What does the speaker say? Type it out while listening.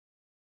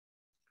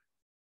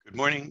Good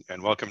morning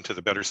and welcome to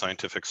the Better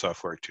Scientific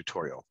Software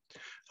tutorial.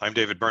 I'm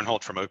David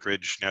Bernholdt from Oak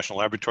Ridge National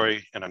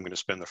Laboratory, and I'm going to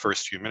spend the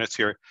first few minutes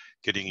here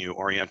getting you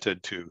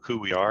oriented to who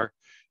we are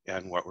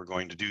and what we're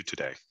going to do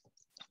today.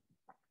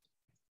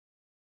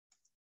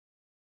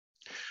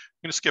 I'm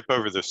going to skip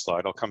over this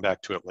slide. I'll come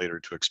back to it later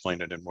to explain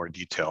it in more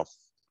detail.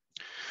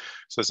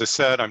 So as I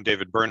said, I'm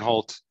David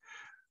Bernholdt.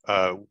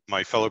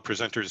 My fellow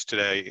presenters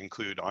today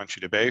include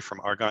Anshu Dubey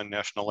from Argonne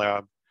National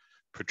Lab,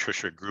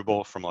 Patricia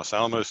Grubel from Los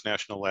Alamos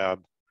National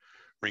Lab,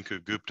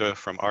 Rinku Gupta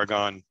from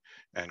Argonne,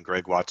 and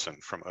Greg Watson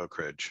from Oak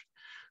Ridge.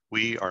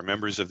 We are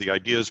members of the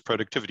Ideas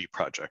Productivity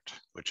Project,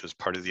 which is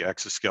part of the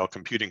Exascale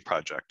Computing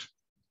Project.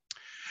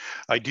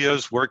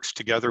 Ideas works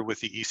together with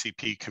the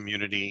ECP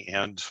community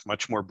and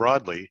much more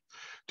broadly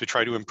to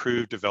try to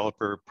improve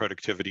developer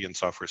productivity and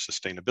software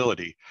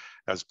sustainability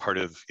as part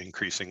of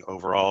increasing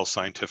overall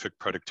scientific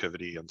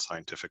productivity and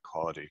scientific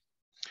quality.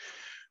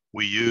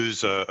 We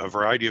use a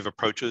variety of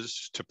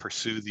approaches to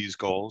pursue these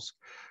goals.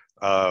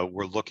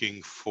 We're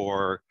looking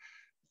for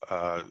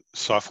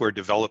software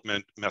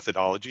development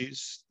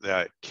methodologies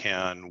that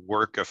can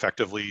work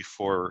effectively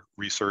for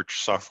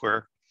research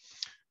software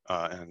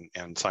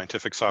and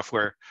scientific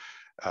software.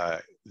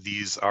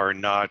 These are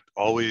not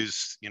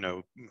always,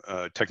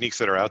 techniques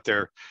that are out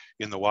there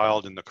in the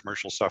wild in the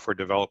commercial software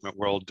development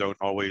world don't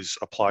always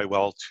apply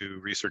well to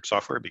research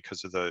software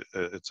because of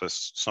it's a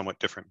somewhat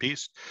different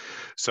beast.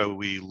 So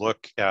we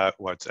look at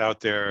what's out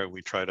there.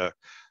 We try to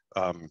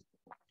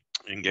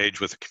engage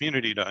with the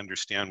community to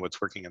understand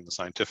what's working in the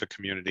scientific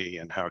community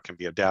and how it can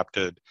be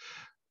adapted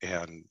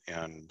and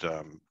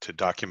to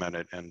document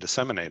it and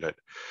disseminate it.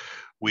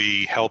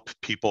 We help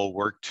people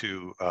work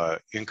to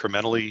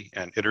incrementally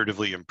and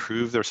iteratively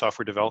improve their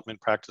software development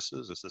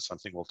practices. This is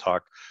something we'll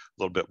talk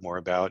a little bit more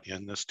about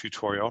in this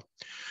tutorial.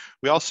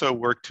 We also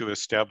work to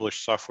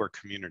establish software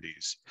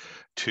communities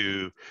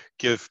to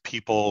give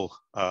people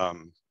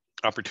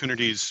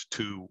opportunities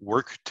to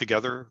work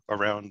together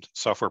around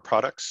software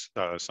products,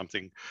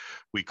 something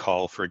we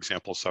call, for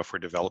example, software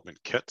development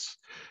kits,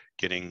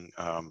 getting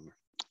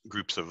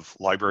groups of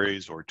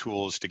libraries or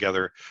tools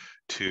together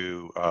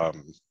to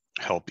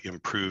help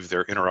improve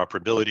their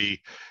interoperability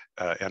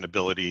and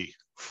ability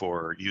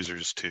for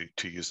users to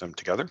use them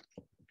together.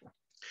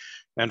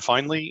 And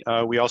finally,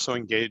 we also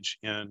engage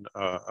in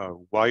a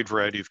wide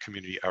variety of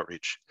community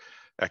outreach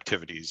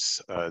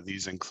activities.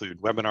 These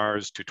include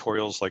webinars,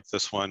 tutorials like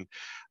this one,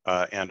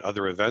 and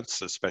other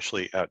events,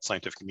 especially at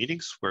scientific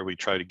meetings, where we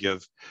try to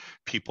give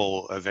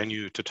people a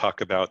venue to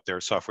talk about their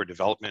software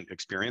development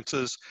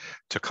experiences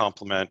to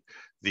complement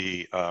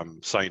the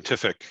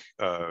scientific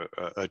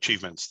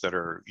achievements that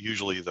are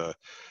usually the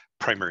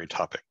primary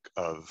topic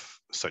of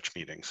such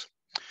meetings.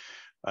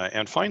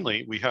 And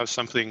finally, we have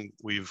something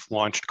we've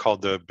launched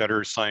called the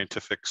Better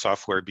Scientific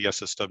Software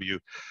BSSW.io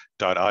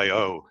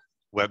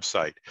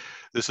website.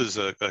 This is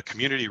a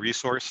community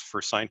resource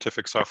for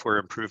scientific software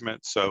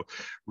improvement. So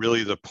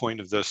really the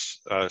point of this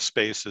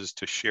space is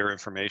to share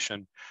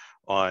information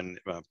on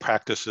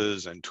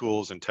practices and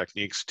tools and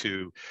techniques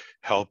to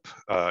help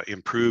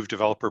improve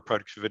developer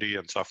productivity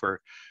and software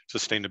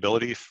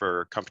sustainability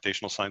for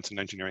computational science and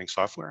engineering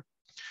software.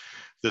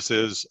 This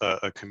is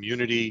a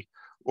community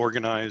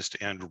organized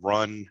and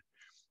run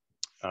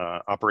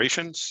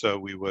operations. So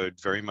we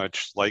would very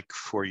much like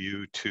for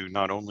you to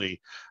not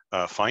only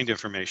find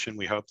information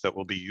we hope that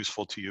will be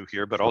useful to you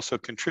here, but also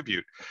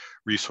contribute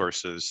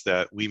resources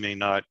that we may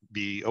not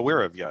be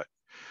aware of yet.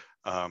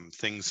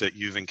 Things that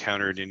you've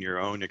encountered in your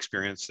own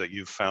experience that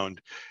you've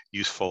found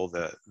useful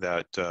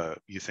that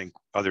you think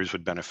others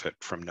would benefit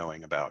from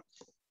knowing about.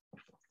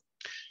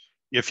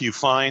 If you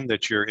find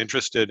that you're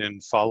interested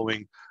in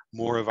following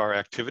more of our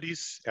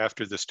activities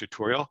after this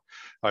tutorial,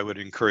 I would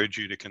encourage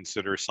you to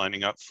consider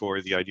signing up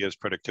for the Ideas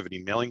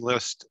Productivity mailing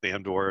list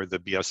and/or the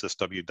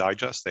BSSW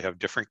Digest. They have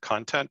different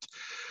content.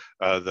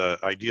 The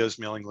Ideas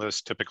mailing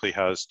list typically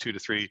has 2 to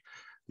 3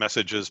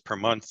 messages per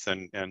month,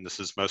 and this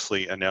is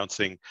mostly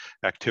announcing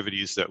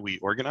activities that we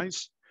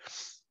organize.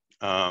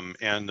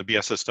 And the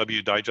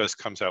BSSW Digest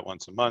comes out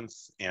once a month,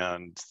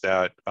 and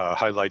that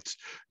highlights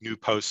new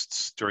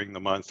posts during the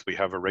month. We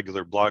have a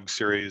regular blog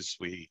series.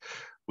 We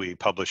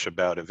publish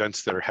about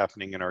events that are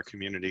happening in our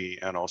community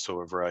and also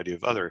a variety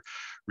of other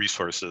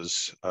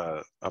resources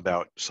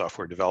about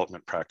software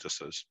development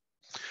practices.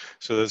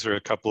 So those are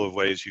a couple of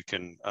ways you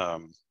can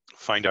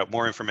find out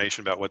more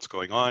information about what's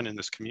going on in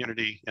this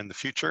community in the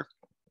future.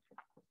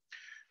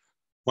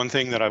 One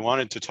thing that I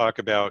wanted to talk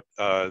about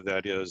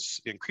that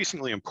is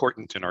increasingly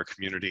important in our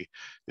community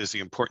is the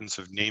importance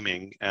of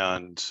naming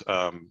and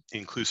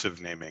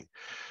inclusive naming.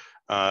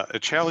 A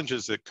challenge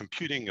is that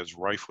computing is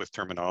rife with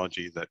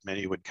terminology that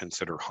many would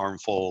consider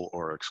harmful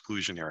or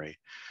exclusionary.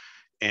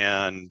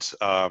 And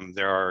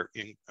there are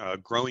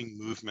growing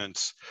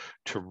movements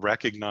to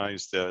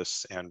recognize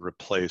this and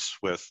replace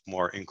with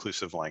more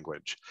inclusive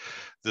language.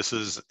 This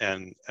is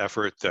an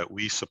effort that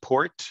we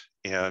support,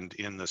 and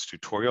in this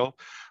tutorial,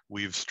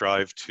 we've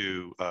strived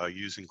to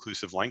use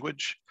inclusive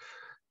language.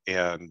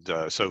 And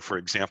so, for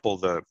example,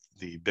 the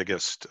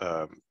biggest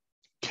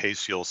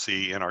case you'll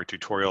see in our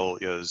tutorial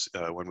is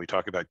when we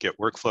talk about Git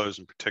workflows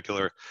in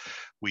particular,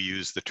 we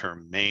use the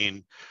term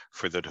main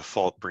for the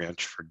default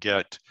branch for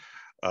Git.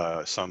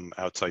 Some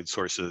outside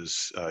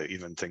sources,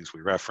 even things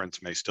we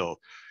reference, may still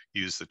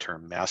use the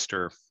term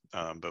master,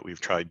 but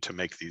we've tried to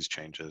make these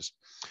changes.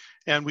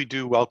 And we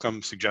do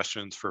welcome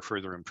suggestions for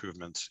further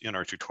improvements in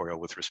our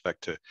tutorial with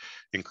respect to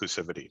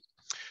inclusivity.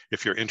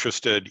 If you're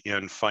interested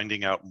in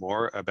finding out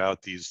more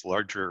about these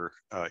larger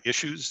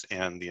issues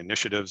and the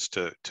initiatives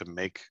to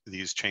make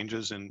these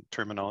changes in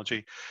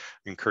terminology,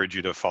 I encourage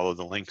you to follow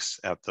the links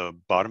at the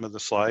bottom of the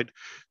slide.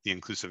 The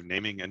Inclusive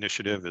Naming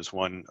Initiative is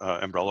one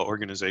umbrella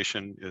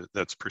organization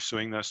that's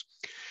pursuing this.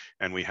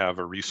 And we have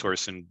a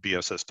resource in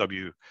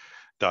BSSW.io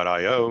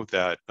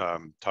that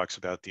talks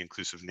about the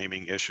Inclusive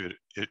Naming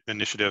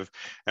Initiative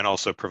and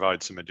also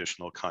provides some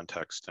additional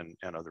context and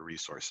other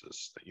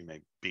resources that you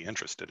may be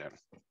interested in.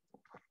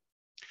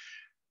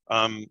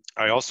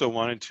 I also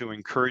wanted to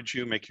encourage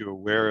you, make you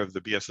aware of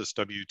the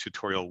BSSW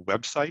tutorial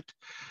website.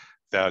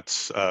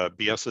 That's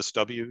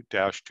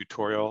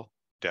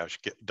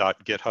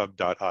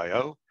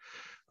bssw-tutorial-github.io.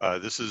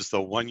 This is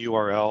the one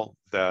URL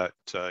that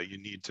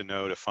you need to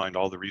know to find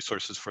all the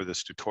resources for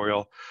this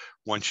tutorial.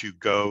 Once you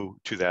go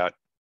to that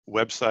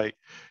website,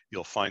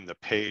 you'll find the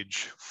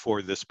page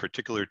for this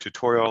particular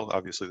tutorial.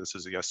 Obviously, this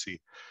is the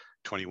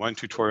SC21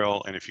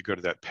 tutorial, and if you go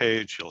to that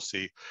page, you'll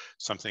see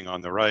something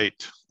on the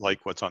right,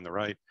 like what's on the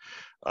right.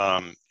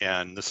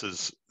 And this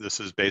is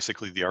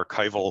basically the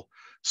archival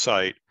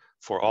site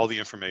for all the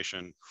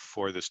information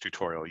for this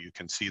tutorial. You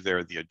can see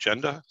there the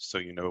agenda, so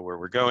you know where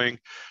we're going.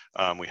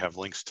 We have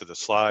links to the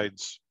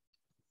slides,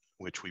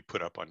 which we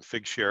put up on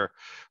Figshare.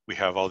 We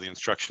have all the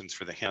instructions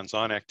for the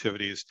hands-on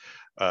activities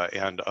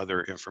and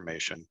other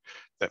information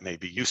that may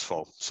be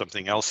useful.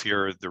 Something else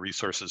here, the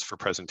resources for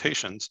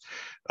presentations,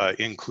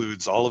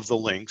 includes all of the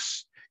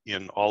links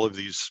in all of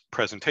these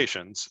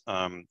presentations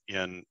on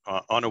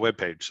a web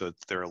page, so that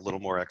they're a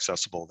little more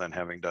accessible than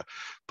having to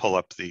pull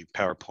up the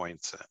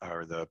PowerPoints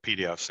or the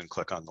PDFs and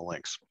click on the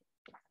links.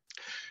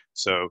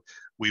 So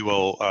we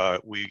will,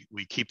 we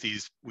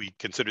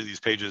consider these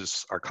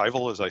pages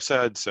archival, as I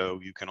said, so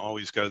you can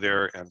always go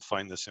there and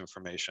find this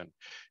information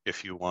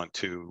if you want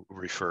to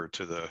refer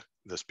to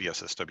this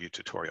BSSW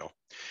tutorial.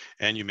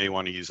 And you may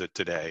want to use it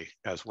today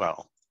as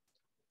well.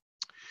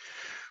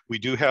 We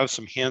do have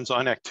some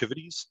hands-on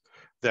activities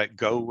that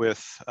go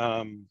with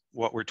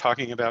what we're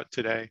talking about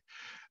today.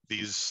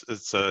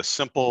 It's a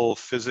simple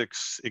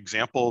physics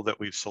example that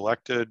we've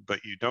selected,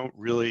 but you don't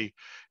really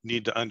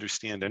need to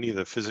understand any of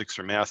the physics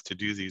or math to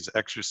do these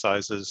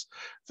exercises.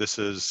 This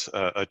is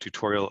a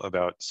tutorial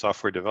about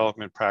software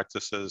development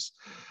practices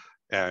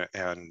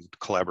and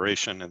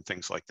collaboration and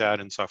things like that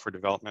in software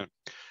development.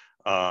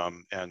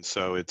 And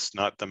so it's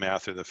not the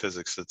math or the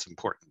physics that's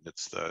important.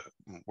 It's the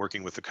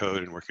working with the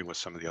code and working with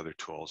some of the other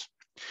tools.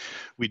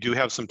 We do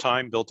have some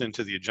time built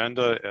into the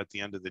agenda at the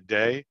end of the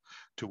day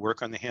to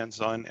work on the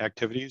hands-on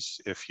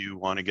activities. If you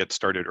want to get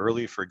started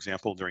early, for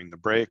example, during the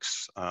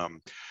breaks,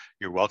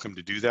 you're welcome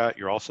to do that.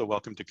 You're also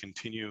welcome to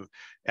continue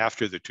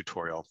after the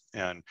tutorial.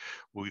 And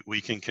we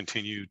can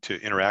continue to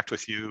interact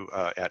with you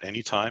at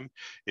any time.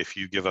 If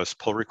you give us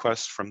pull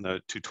requests from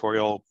the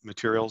tutorial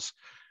materials,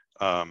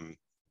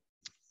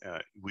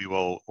 we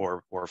will,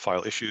 or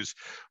file issues,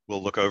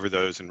 we'll look over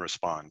those and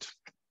respond.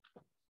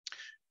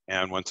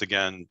 And once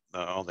again,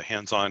 all the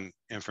hands-on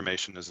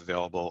information is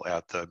available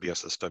at the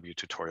BSSW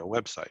tutorial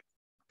website.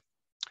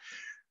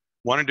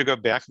 Wanted to go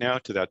back now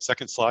to that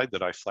second slide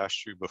that I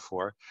flashed through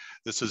before.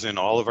 This is in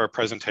all of our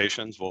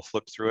presentations. We'll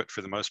flip through it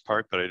for the most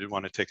part, but I did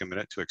want to take a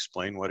minute to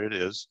explain what it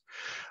is.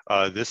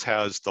 This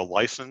has the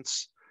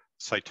license,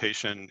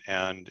 citation,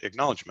 and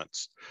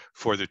acknowledgements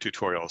for the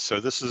tutorial. So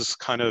this is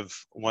kind of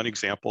one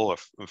example,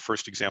 a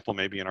first example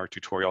maybe in our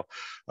tutorial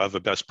of a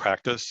best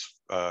practice,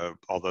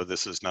 although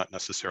this is not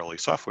necessarily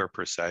software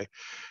per se.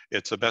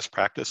 It's a best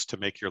practice to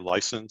make your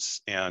license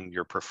and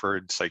your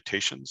preferred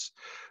citations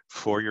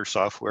for your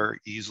software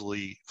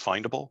easily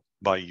findable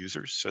by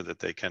users so that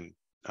they can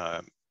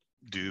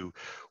do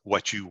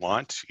what you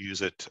want,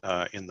 use it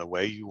in the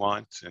way you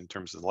want in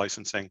terms of the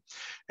licensing,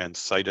 and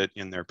cite it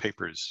in their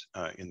papers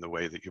in the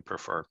way that you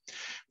prefer.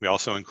 We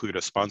also include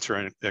a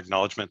sponsor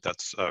acknowledgement.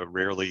 That's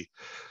rarely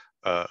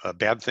a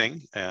bad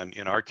thing. And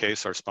in our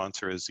case, our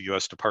sponsor is the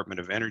US Department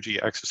of Energy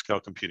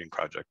Exascale Computing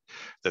Project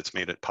that's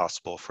made it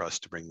possible for us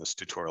to bring this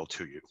tutorial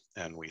to you.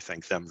 And we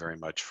thank them very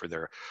much for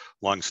their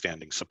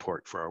longstanding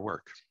support for our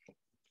work.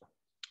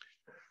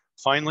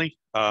 Finally,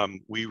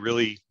 we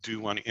really do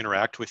want to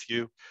interact with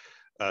you.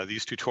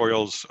 These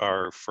tutorials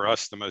are, for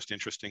us, the most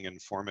interesting and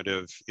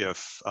informative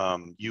if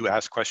you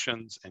ask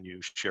questions and you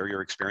share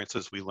your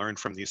experiences. We learn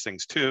from these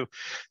things too,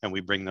 and we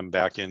bring them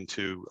back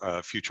into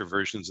future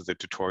versions of the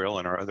tutorial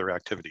and our other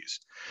activities.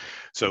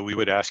 So we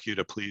would ask you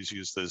to please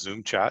use the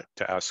Zoom chat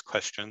to ask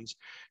questions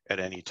at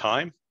any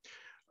time.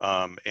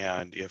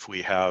 And if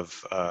we have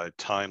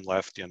time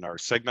left in our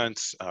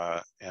segments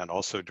and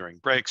also during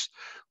breaks,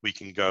 we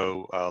can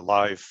go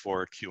live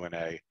for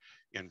Q&A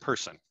in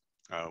person.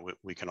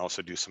 We can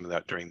also do some of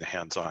that during the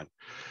hands-on.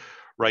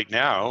 Right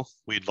now,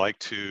 we'd like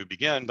to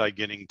begin by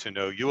getting to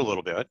know you a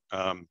little bit.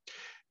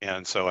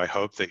 And so I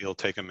hope that you'll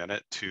take a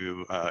minute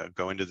to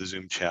go into the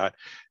Zoom chat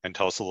and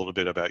tell us a little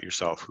bit about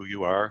yourself, who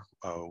you are,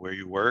 where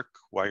you work,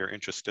 why you're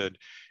interested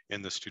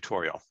in this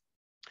tutorial.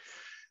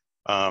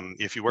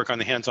 If you work on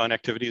the hands-on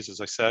activities, as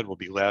I said, we'll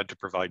be glad to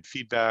provide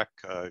feedback.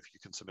 If you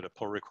can submit a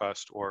pull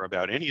request or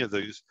about any of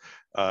these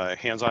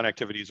hands-on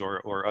activities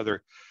or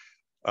other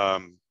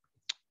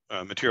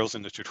materials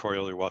in the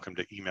tutorial, you're welcome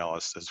to email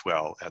us as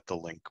well at the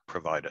link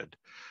provided.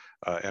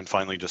 And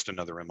finally, just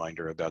another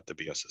reminder about the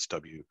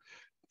BSSW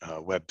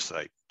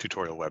website,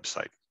 tutorial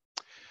website.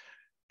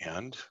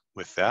 And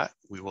with that,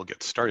 we will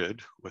get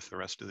started with the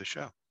rest of the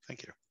show.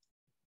 Thank you.